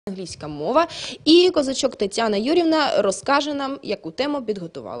Англійська мова. І козачок Тетяна Юрівна розкаже нам, яку тему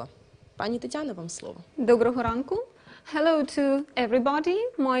підготувала. Пані Тетяна, вам слово. Доброго ранку. Hello to everybody.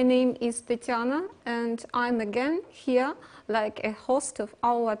 My name is Tetiana and I'm again here like a host of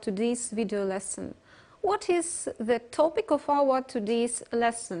our today's video lesson. What is the topic of our today's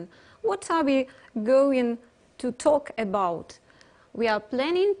lesson? What are we going to talk about? We are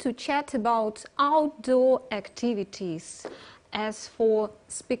planning to chat about outdoor activities as for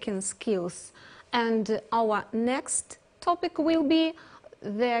speaking skills. And our next topic will be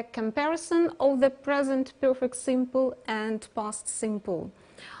the comparison of the present perfect simple and past simple.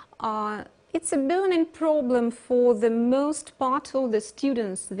 It's a burning problem for the most part of the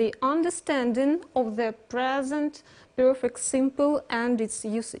students, the understanding of the present perfect simple and its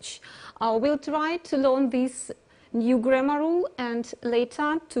usage. We'll try to learn this new grammar rule and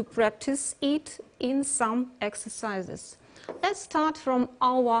later to practice it in some exercises. Let's start from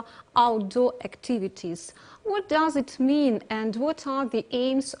our outdoor activities. What does it mean and what are the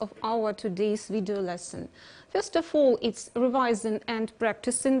aims of our today's video lesson? First of all, it's revising and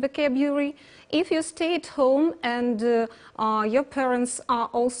practicing vocabulary. If you stay at home and your parents are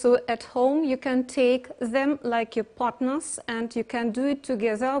also at home, you can take them like your partners and you can do it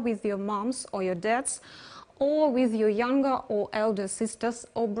together with your moms or your dads or with your younger or elder sisters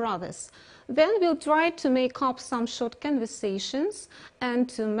or brothers. Then we'll try to make up some short conversations and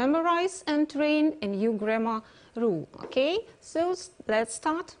to memorize and train a new grammar rule. Okay, so let's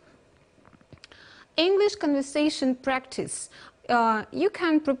start. English conversation practice. You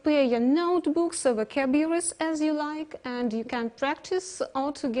can prepare your notebooks or vocabularies as you like and you can practice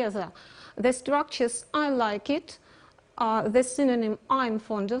all together. The structures I like it, the synonym I'm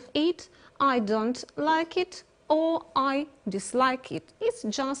fond of it, I don't like it, or I dislike it. It's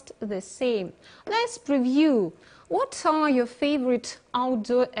just the same. Let's preview. What are your favorite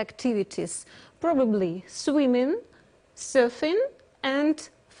outdoor activities? Probably swimming, surfing, and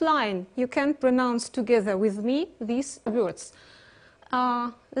flying. You can pronounce together with me these words.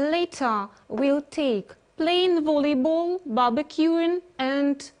 Later we'll take playing volleyball, barbecuing,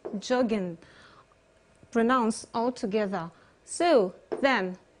 and jogging. Pronounce all together. So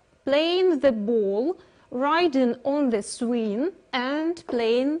then, playing the ball, riding on the swing and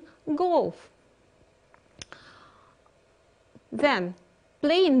playing golf. Then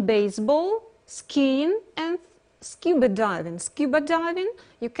playing baseball, skiing and scuba diving. Scuba diving,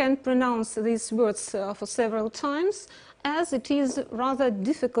 you can pronounce these words for several times as it is rather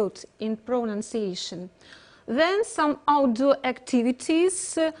difficult in pronunciation. Then some outdoor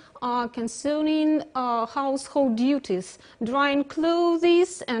activities concerning household duties, drying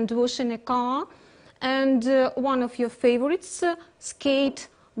clothes and washing a car. And one of your favorites,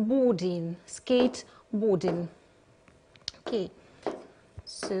 skateboarding. Skateboarding. Okay,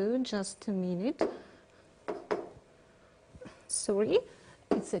 so just a minute. Sorry,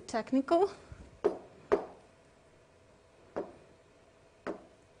 it's a technical.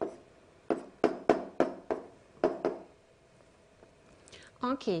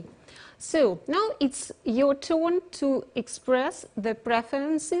 Okay, so now it's your turn to express the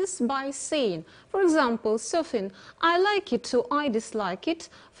preferences by saying, for example, surfing, I like it or I dislike it.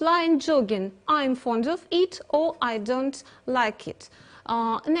 Flying, jogging, I'm fond of it or I don't like it.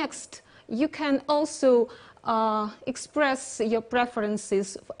 Next, you can also express your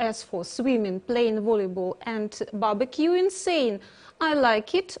preferences as for swimming, playing volleyball and barbecuing, saying, I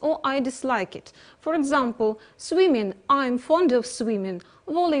like it or I dislike it. For example, swimming, I'm fond of swimming.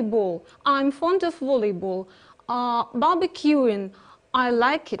 Volleyball, I'm fond of volleyball. Barbecuing, I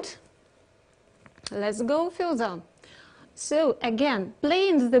like it. Let's go further. So again,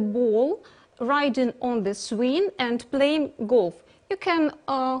 playing the ball, riding on the swing and playing golf. You can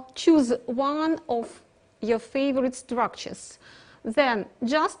choose one of your favorite structures. Then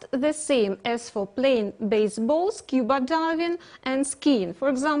just the same as for playing baseball, scuba diving and skiing. For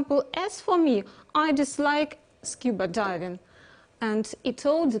example, as for me, I dislike scuba diving. And it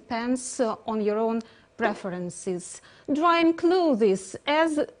all depends on your own preferences. Drying clothes,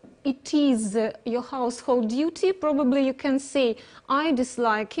 as it is your household duty, probably you can say, I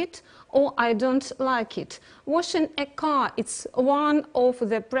dislike it or I don't like it. Washing a car, it's one of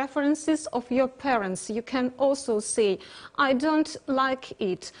the preferences of your parents. You can also say, I don't like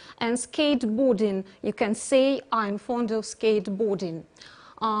it. And skateboarding, you can say, I'm fond of skateboarding.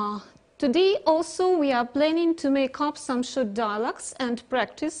 Today also we are planning to make up some short dialogues and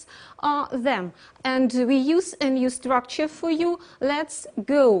practice them. And we use a new structure for you. Let's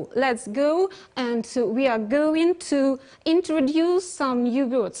go. Let's go. And we are going to introduce some new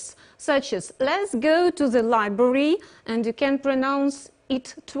words, such as let's go to the library, and you can pronounce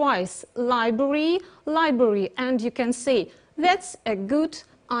it twice. Library, library. And you can say, that's a good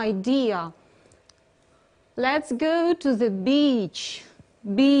idea. Let's go to the beach.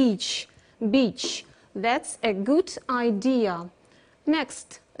 Beach, beach. That's a good idea.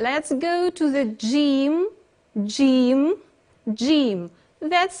 Next, let's go to the gym. Gym, gym.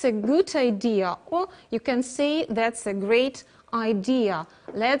 That's a good idea. Or you can say, that's a great idea.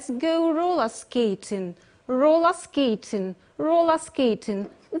 Let's go roller skating. Roller skating, roller skating.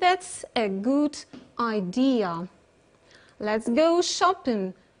 That's a good idea. Let's go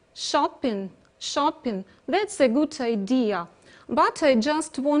shopping. Shopping, shopping. That's a good idea. But I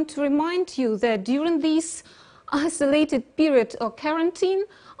just want to remind you that during this isolated period of quarantine,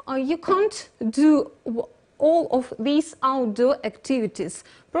 you can't do all of these outdoor activities.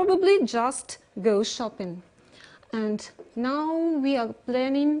 Probably just go shopping. And now we are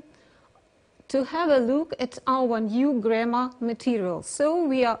planning to have a look at our new grammar material. So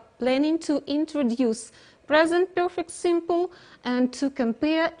we are planning to introduce present perfect simple and to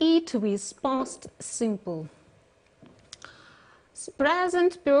compare it with past simple.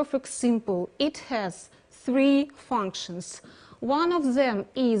 Present perfect simple, it has three functions. One of them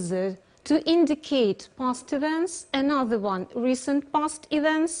is to indicate past events, another one recent past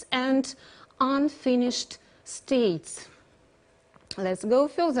events and unfinished states. Let's go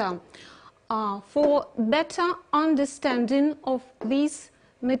further. For better understanding of this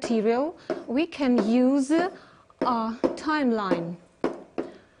material, we can use a timeline.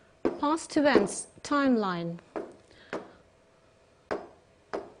 Past events timeline.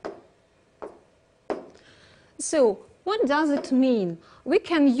 So, what does it mean? We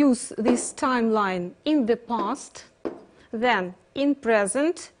can use this timeline in the past, then in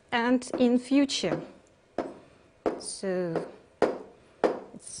present and in future. So,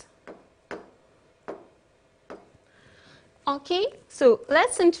 okay, so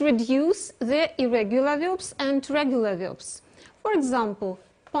let's introduce the irregular verbs and regular verbs. For example,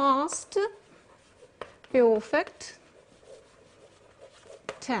 past perfect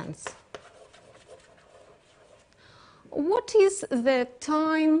tense. What is the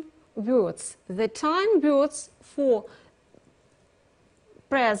time words? The time words for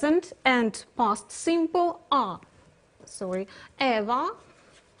present and past simple are, ever,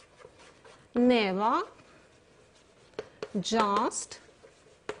 never, just,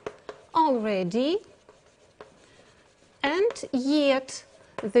 already, and yet.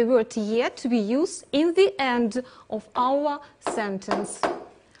 The word yet we use in the end of our sentence.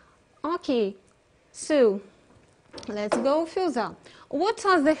 Okay, so let's go further. What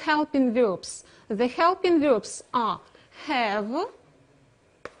are the helping verbs? The helping verbs are have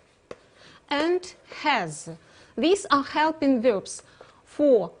and has. These are helping verbs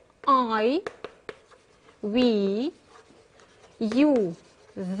for I, we, you,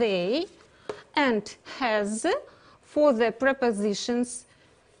 they, and has for the prepositions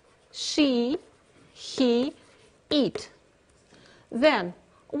she, he, it. Then,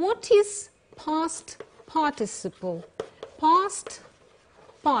 what is past participle? Past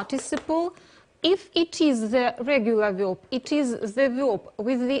participle, if it is the regular verb, it is the verb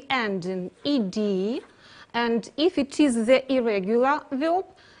with the ending ed, and if it is the irregular verb,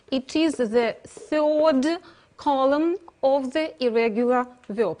 it is the third column of the irregular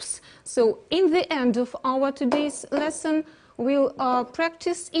verbs. So, in the end of our today's lesson, we'll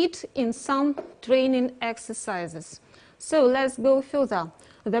practice it in some training exercises. So let's go further.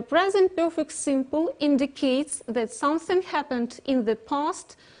 The present perfect simple indicates that something happened in the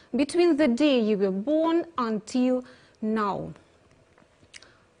past between the day you were born until now.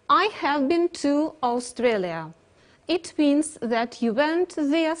 I have been to Australia. It means that you went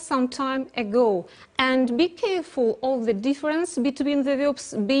there some time ago. And be careful of the difference between the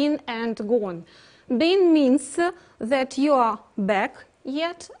verbs been and gone. Been means that you are back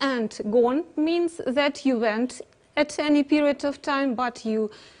yet, and gone means that you went at any period of time but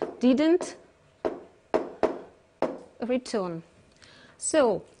you didn't return.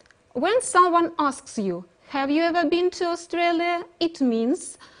 So, when someone asks you, have you ever been to Australia? It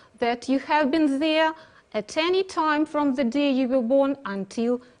means that you have been there at any time from the day you were born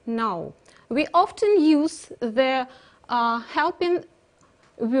until now. We often use the helping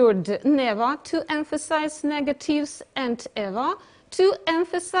word never to emphasize negatives and ever to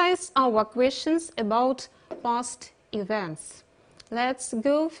emphasize our questions about past events. Let's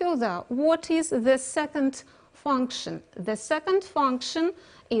go further. What is the second function? The second function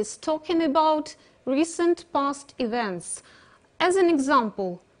is talking about recent past events. As an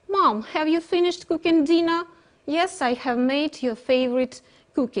example, Mom, have you finished cooking dinner? Yes, I have made your favorite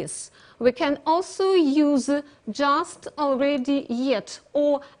cookies. We can also use just, already, yet,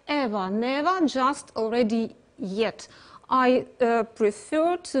 or ever, never, just, already, yet. I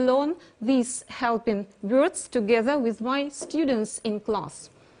prefer to learn these helping words together with my students in class.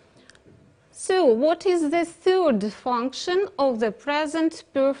 So, what is the third function of the present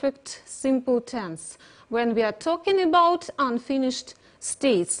perfect simple tense when we are talking about unfinished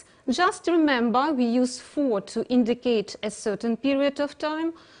states? Just remember, we use for to indicate a certain period of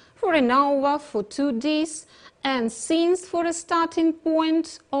time, for an hour, for 2 days, and since for a starting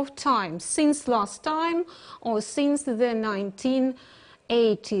point of time, since last time or since the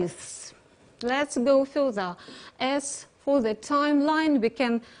 1980s. Let's go further. As for the timeline, we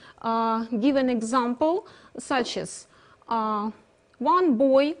can give an example such as one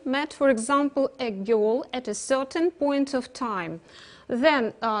boy met, for example, a girl at a certain point of time.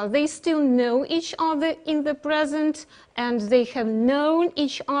 Then they still know each other in the present and they have known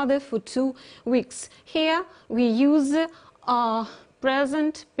each other for 2 weeks. Here we use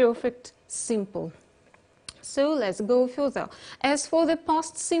present perfect simple. So let's go further. As for the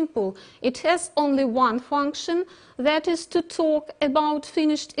past simple, it has only one function, that is to talk about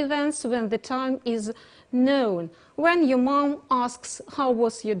finished events when the time is known. When your mom asks, "How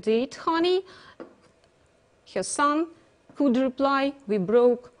was your date, honey?" her son could reply, "We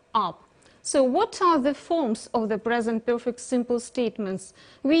broke up." So what are the forms of the present perfect simple statements?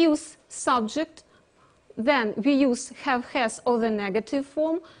 We use subject, then we use have, has, or the negative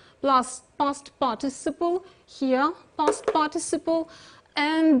form, plus past participle, here past participle,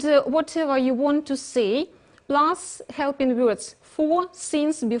 and whatever you want to say, plus helping words for,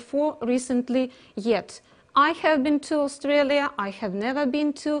 since, before, recently, yet. I have been to Australia, I have never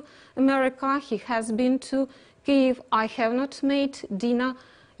been to America, he has been to Kiev, I have not made dinner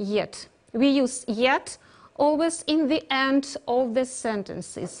yet. We use yet always in the end of the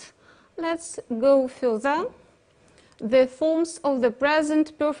sentences. Let's go further. The forms of the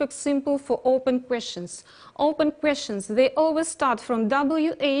present perfect simple for open questions. Open questions, they always start from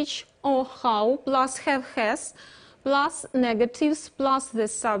WH or how plus have, has, plus negatives, plus the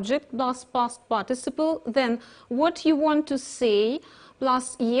subject, plus past participle, then what you want to say,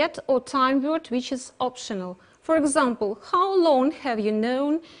 plus yet or time word, which is optional. For example, how long have you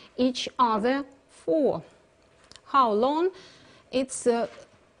known each other for? How long? It's a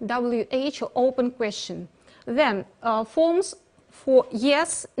WH or open question. Then forms for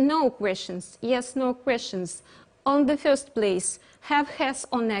yes, no questions. Yes, no questions. On the first place, have, has,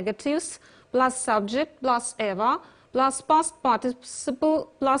 or negatives, plus subject, plus ever, plus past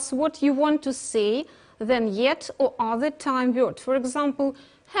participle, plus what you want to say, then yet or other time word. For example,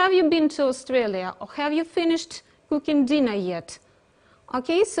 have you been to Australia, or have you finished cooking dinner yet?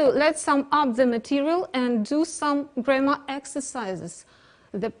 Okay, so let's sum up the material and do some grammar exercises.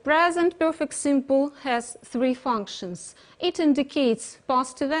 The present perfect simple has 3 functions. It indicates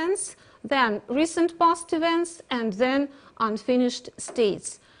past events, then recent past events, and then unfinished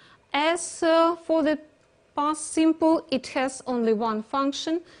states. As for the past simple, it has only one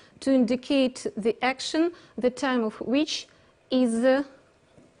function, to indicate the action, the time of which is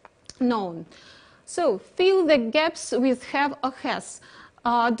known. So, fill the gaps with have or has.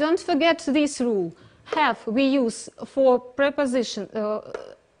 Don't forget this rule. Have we use for preposition,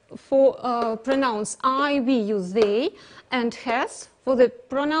 for pronouns I, we use they, and has for the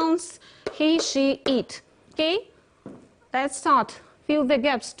pronouns he, she, it. Okay? Let's start. Fill the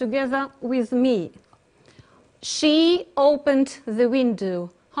gaps together with me. She opened the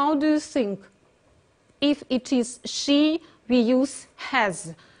window. How do you think? If it is she, we use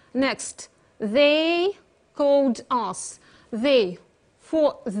has. Next, they called us. They,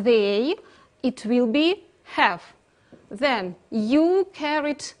 for they, it will be have. Then, you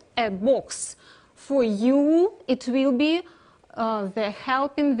carried a box. For you, it will be the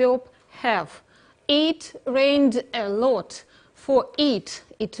helping verb have. It rained a lot. For it,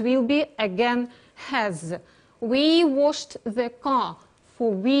 it will be again has. We washed the car.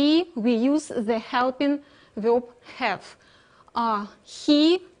 For we use the helping verb have.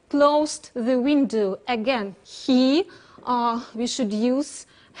 He closed the window. Again, he, we should use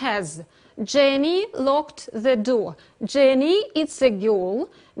has. Jenny locked the door. Jenny, it's a girl.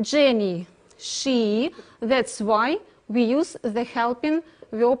 Jenny, she, that's why we use the helping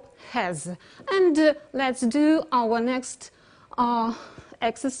verb has. And let's do our next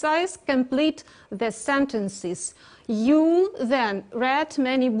exercise. Complete the sentences. You then read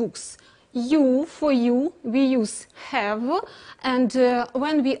many books. You, for you, we use have, and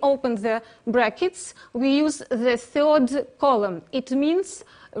when we open the brackets, we use the third column. It means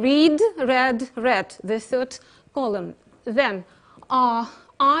read, read, read, the third column. Then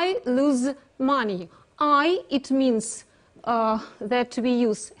I lose money. I, it means that we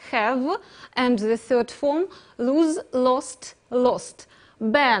use have, and the third form, lose, lost, lost.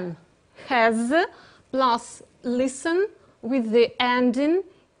 Ben has plus listen with the ending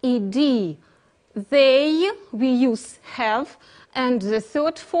ed. They, we use have, and the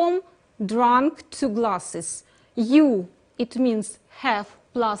third form, drank 2 glasses. You, it means have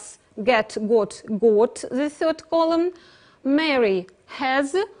plus get, got, the third column. Mary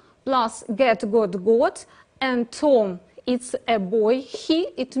has plus get, got, and Tom, it's a boy. He,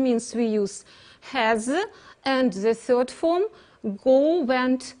 it means we use has, and the third form, go,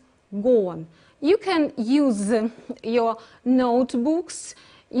 went, gone. You can use your notebooks.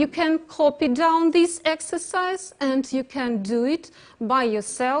 You can copy down this exercise, and you can do it by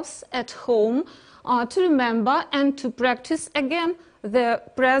yourselves at home to remember and to practice again the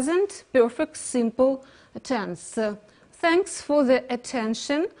present perfect simple tense. Thanks for the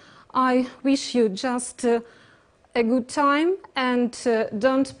attention. I wish you just a good time, and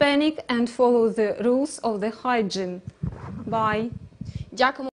don't panic and follow the rules of the hygiene. Bye. Дякуємо.